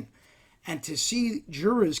that in. And to see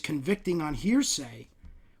jurors convicting on hearsay,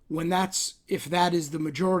 if that is the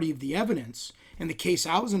majority of the evidence, in the case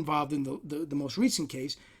I was involved in, the most recent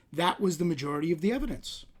case, that was the majority of the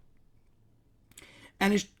evidence.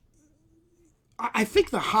 And I think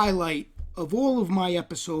the highlight of all of my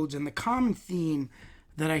episodes and the common theme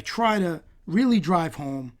that I try to really drive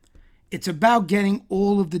home, it's about getting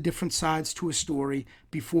all of the different sides to a story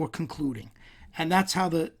before concluding. And that's how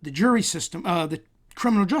the jury system, the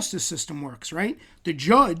criminal justice system works, right? The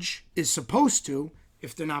judge is supposed to,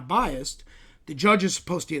 if they're not biased, the judge is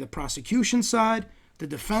supposed to hear the prosecution side, the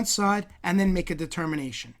defense side, and then make a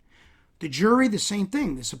determination. The jury, the same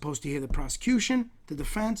thing. They're supposed to hear the prosecution, the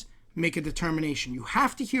defense, make a determination. You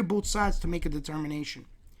have to hear both sides to make a determination.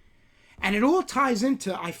 And it all ties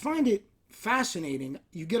into, I find it fascinating.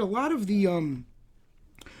 You get a lot of the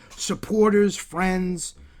supporters,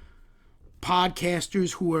 friends,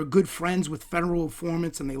 podcasters who are good friends with federal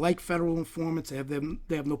informants, and they like federal informants. They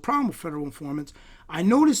have no problem with federal informants. I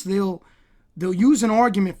notice they'll use an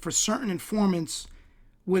argument for certain informants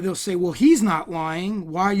where they'll say, well, he's not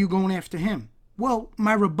lying. Why are you going after him? Well,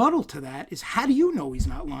 my rebuttal to that is, how do you know he's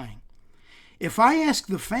not lying? If I ask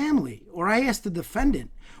the family, or I ask the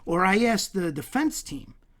defendant, or I ask the defense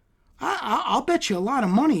team, I'll bet you a lot of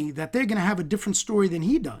money that they're going to have a different story than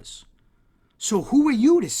he does. So who are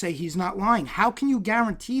you to say he's not lying? How can you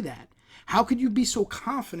guarantee that? How could you be so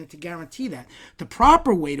confident to guarantee that? The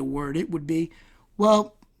proper way to word it would be,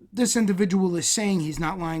 well, this individual is saying he's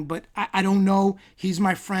not lying, but I don't know. He's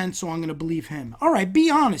my friend, so I'm going to believe him. All right,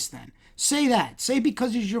 be honest then. Say that. Say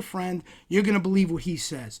because he's your friend, you're going to believe what he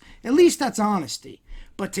says. At least that's honesty.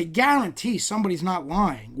 But to guarantee somebody's not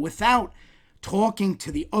lying without talking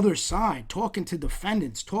to the other side, talking to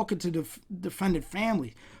defendants, talking to defendant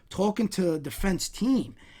families, talking to defense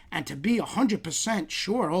team, and to be 100%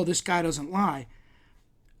 sure, oh, this guy doesn't lie,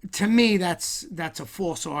 to me, that's a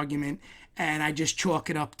false argument, and I just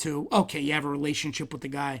chalk it up to, okay, you have a relationship with the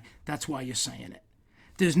guy, that's why you're saying it.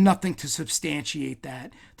 There's nothing to substantiate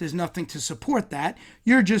that. There's nothing to support that.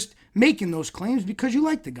 You're just making those claims because you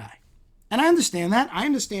like the guy. And I understand that. I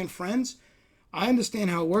understand friends. I understand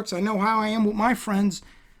how it works. I know how I am with my friends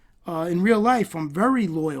in real life. I'm very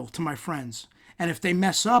loyal to my friends. And if they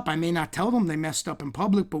mess up, I may not tell them they messed up in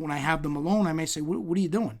public, but when I have them alone, I may say, what are you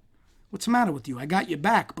doing? What's the matter with you? I got your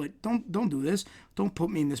back, but don't do this. Don't put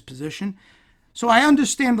me in this position. So I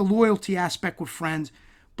understand the loyalty aspect with friends,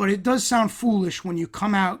 but it does sound foolish when you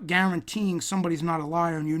come out guaranteeing somebody's not a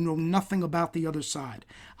liar and you know nothing about the other side.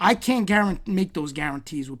 I can't make those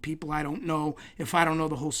guarantees with people I don't know if I don't know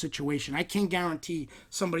the whole situation. I can't guarantee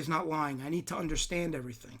somebody's not lying. I need to understand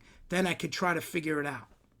everything. Then I could try to figure it out.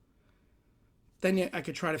 Then I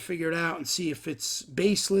could try to figure it out and see if it's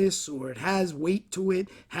baseless or it has weight to it,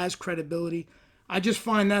 has credibility. I just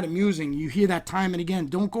find that amusing. You hear that time and again.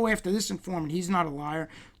 Don't go after this informant. He's not a liar.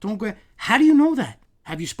 Don't go. How do you know that?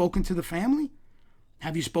 Have you spoken to the family?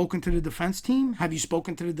 Have you spoken to the defense team? Have you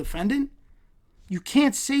spoken to the defendant? You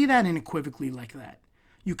can't say that unequivocally like that.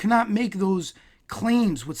 You cannot make those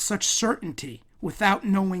claims with such certainty without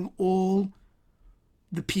knowing all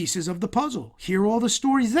the pieces of the puzzle. Hear all the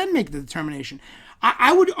stories, then make the determination.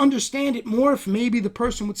 I would understand it more if maybe the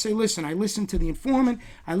person would say, listen, I listened to the informant,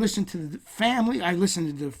 I listened to the family, I listened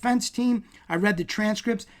to the defense team, I read the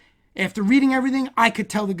transcripts. After reading everything, I could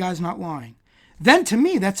tell the guy's not lying. Then to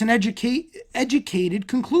me, that's an educated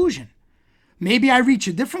conclusion. Maybe I reach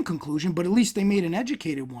a different conclusion, but at least they made an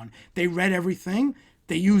educated one. They read everything,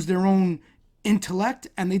 they used their own intellect,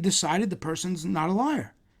 and they decided the person's not a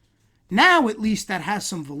liar. Now, at least that has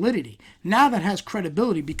some validity. Now that has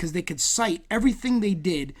credibility because they could cite everything they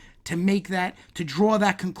did to make that, to draw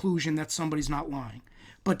that conclusion that somebody's not lying.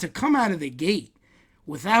 But to come out of the gate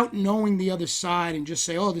without knowing the other side and just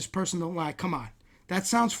say, oh, this person don't lie, come on. That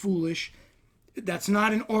sounds foolish. That's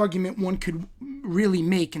not an argument one could really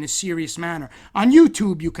make in a serious manner. On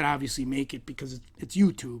YouTube, you could obviously make it because it's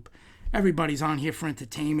YouTube. Everybody's on here for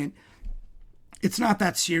entertainment. It's not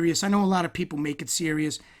that serious. I know a lot of people make it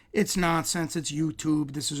serious. It's nonsense. It's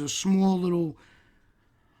YouTube. This is a small little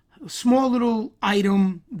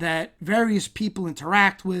item that various people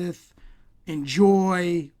interact with,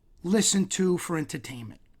 enjoy, listen to for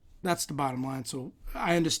entertainment. That's the bottom line. So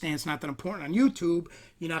I understand it's not that important on YouTube.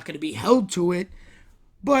 You're not going to be held to it.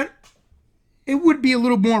 But it would be a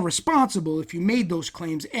little more responsible if you made those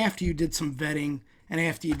claims after you did some vetting and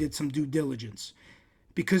after you did some due diligence.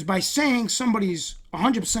 Because by saying somebody's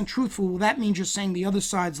 100% truthful, well, that means you're saying the other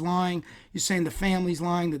side's lying. You're saying the family's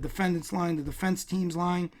lying, the defendant's lying, the defense team's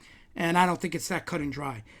lying. And I don't think it's that cut and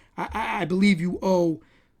dry. I believe you owe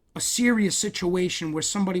a serious situation where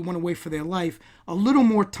somebody went away for their life a little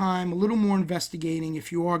more time, a little more investigating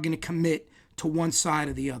if you are going to commit to one side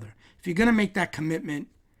or the other. If you're going to make that commitment,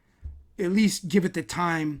 at least give it the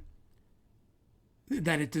time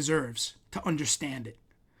that it deserves to understand it.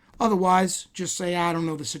 Otherwise, just say, I don't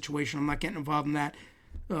know the situation. I'm not getting involved in that.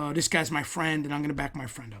 This guy's my friend, and I'm going to back my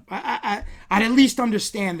friend up. I'd at least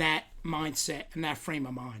understand that mindset and that frame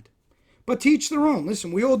of mind. But to each their own.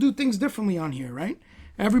 Listen, we all do things differently on here, right?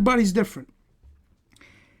 Everybody's different.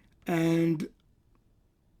 And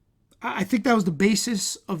I think that was the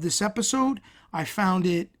basis of this episode. I found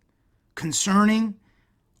it concerning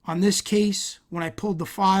on this case. When I pulled the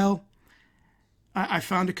file, I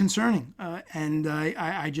found it concerning. And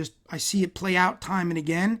I see it play out time and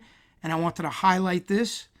again. And I wanted to highlight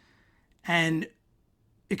this and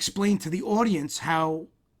explain to the audience how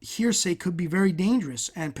hearsay could be very dangerous,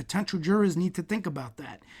 and potential jurors need to think about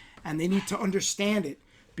that. And they need to understand it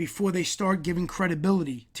before they start giving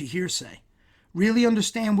credibility to hearsay. Really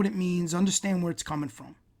understand what it means, understand where it's coming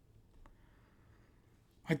from.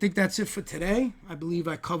 I think that's it for today. I believe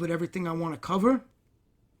I covered everything I want to cover.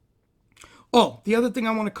 Oh, the other thing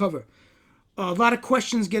I want to cover. A lot of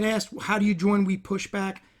questions get asked, how do you join We Push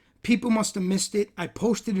Back? People must have missed it. I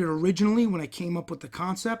posted it originally when I came up with the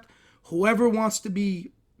concept. Whoever wants to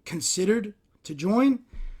be considered to join,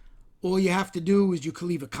 all you have to do is you can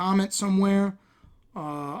leave a comment somewhere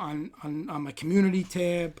on my community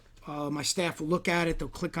tab. My staff will look at it. They'll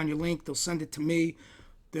click on your link. They'll send it to me.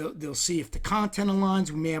 They'll see if the content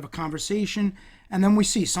aligns. We may have a conversation. And then we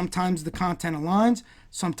see. Sometimes the content aligns.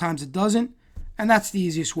 Sometimes it doesn't. And that's the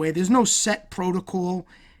easiest way. There's no set protocol.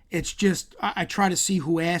 It's just I try to see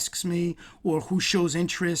who asks me or who shows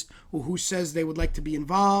interest or who says they would like to be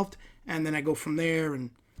involved. And then I go from there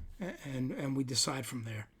and we decide from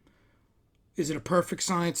there. Is it a perfect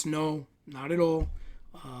science? No, not at all.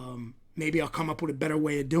 Maybe I'll come up with a better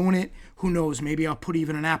way of doing it. Who knows? Maybe I'll put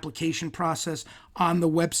even an application process on the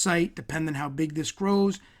website, depending how big this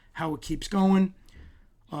grows, how it keeps going.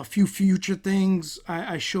 A few future things.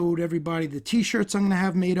 I showed everybody the t-shirts I'm going to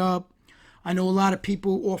have made up. I know a lot of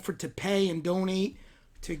people offered to pay and donate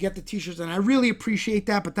to get the t-shirts, and I really appreciate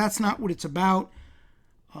that, but that's not what it's about.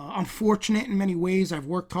 I'm fortunate in many ways. I've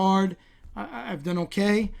worked hard. I've done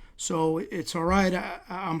okay, so it's all right.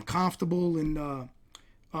 I'm comfortable, and I'm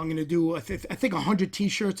going to do, I think 100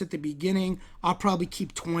 t-shirts at the beginning. I'll probably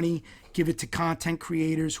keep 20, give it to content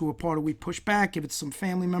creators who are part of We Push Back, give it to some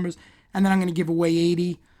family members, and then I'm going to give away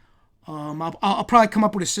 80. I'll probably come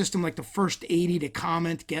up with a system like the first 80 to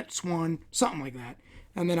comment gets one, something like that.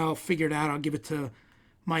 And then I'll figure it out. I'll give it to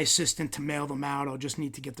my assistant to mail them out. I'll just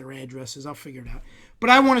need to get their addresses. I'll figure it out. But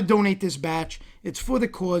I want to donate this batch. It's for the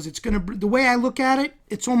cause. It's going to, the way I look at it,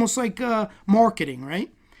 it's almost like marketing,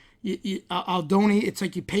 right? I'll donate. It's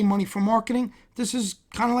like you pay money for marketing. This is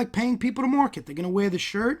kind of like paying people to market. They're going to wear the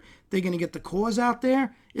shirt. They're going to get the cause out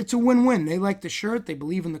there. It's a win-win. They like the shirt. They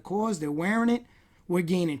believe in the cause. They're wearing it. We're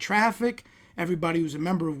gaining traffic. Everybody who's a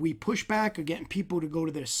member of We Push Back are getting people to go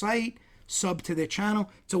to their site, sub to their channel.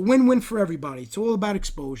 It's a win-win for everybody. It's all about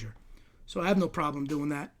exposure. So I have no problem doing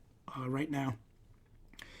that right now.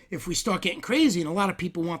 If we start getting crazy and a lot of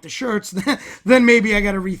people want the shirts, then maybe I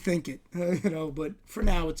got to rethink it. But for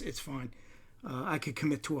now, it's fine. I could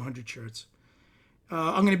commit to 100 shirts.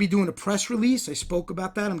 I'm going to be doing a press release. I spoke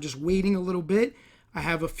about that. I'm just waiting a little bit. I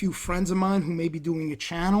have a few friends of mine who may be doing a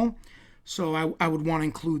channel. So I would want to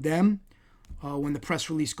include them when the press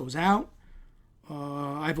release goes out.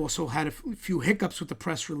 I've also had a few hiccups with the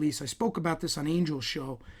press release. I spoke about this on Angel's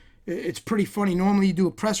show. It's pretty funny. Normally you do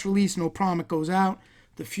a press release, no problem, it goes out.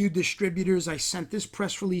 The few distributors I sent this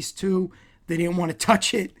press release to, they didn't want to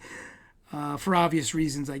touch it for obvious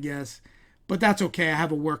reasons, I guess. But that's okay. I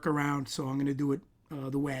have a workaround, so I'm going to do it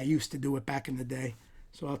the way I used to do it back in the day.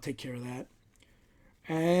 So I'll take care of that.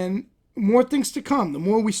 And more things to come. The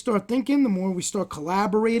more we start thinking, the more we start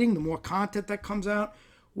collaborating, the more content that comes out,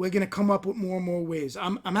 we're going to come up with more and more ways.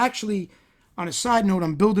 I'm actually, on a side note,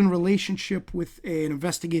 I'm building a relationship with an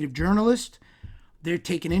investigative journalist. They're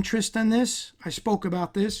taking interest in this. I spoke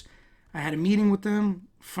about this. I had a meeting with them.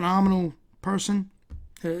 Phenomenal person.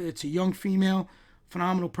 It's a young female,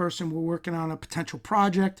 phenomenal person. We're working on a potential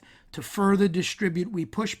project to further distribute We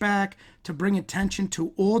Push Back, to bring attention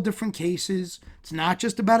to all different cases. It's not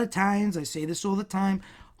just about Italians. I say this all the time.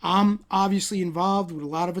 I'm obviously involved with a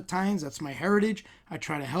lot of Italians. That's my heritage. I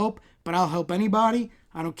try to help, but I'll help anybody.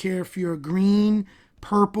 I don't care if you're green,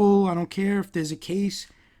 purple. I don't care if there's a case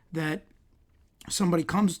that somebody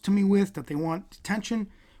comes to me with that they want attention,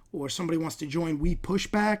 or somebody wants to join We Push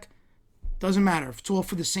Back. Doesn't matter. If it's all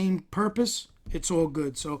for the same purpose, it's all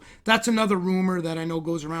good. So that's another rumor that I know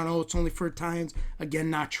goes around. Oh, it's only for Italians. Again,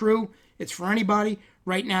 not true. It's for anybody.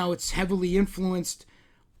 Right now, it's heavily influenced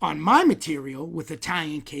on my material with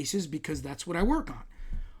Italian cases because that's what I work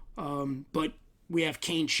on. But we have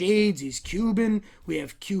Kane Shades, he's Cuban. We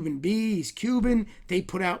have Cuban B, he's Cuban. They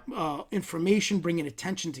put out information bringing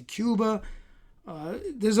attention to Cuba.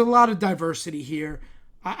 There's a lot of diversity here.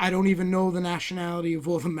 I don't even know the nationality of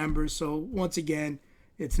all the members. So once again,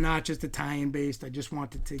 it's not just Italian-based. I just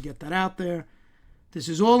wanted to get that out there. This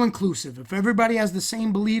is all-inclusive. If everybody has the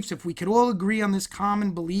same beliefs, if we could all agree on this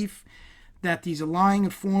common belief that these are lying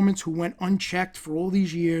informants who went unchecked for all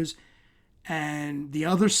these years, and the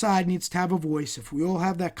other side needs to have a voice. If we all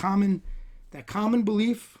have that common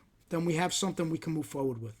belief, then we have something we can move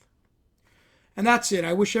forward with. And that's it.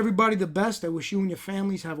 I wish everybody the best. I wish you and your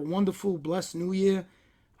families have a wonderful, blessed New Year.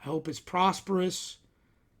 I hope it's prosperous.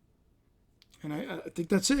 And I think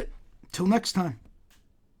that's it. Till next time.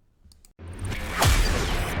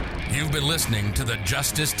 You've been listening to the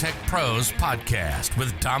Justice Tech Pros podcast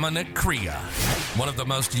with Dominic Crea, one of the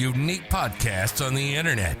most unique podcasts on the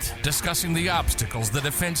internet, discussing the obstacles the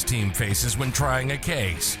defense team faces when trying a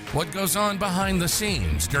case, what goes on behind the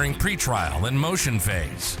scenes during pretrial and motion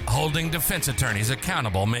phase, holding defense attorneys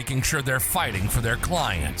accountable, making sure they're fighting for their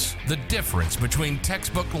clients, the difference between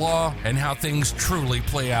textbook law and how things truly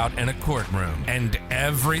play out in a courtroom, and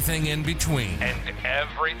everything in between.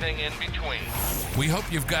 We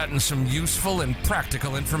hope you've gotten some useful and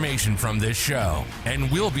practical information from this show,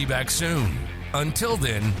 and we'll be back soon. Until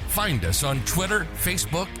then, find us on Twitter,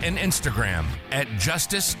 Facebook, and Instagram at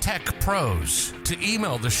Justice Tech Pros. To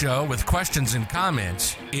email the show with questions and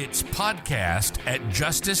comments, it's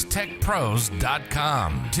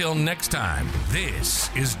podcast@justicetechpros.com. Till next time,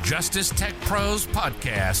 this is Justice Tech Pros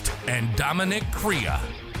Podcast and Dominic Crea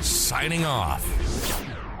signing off.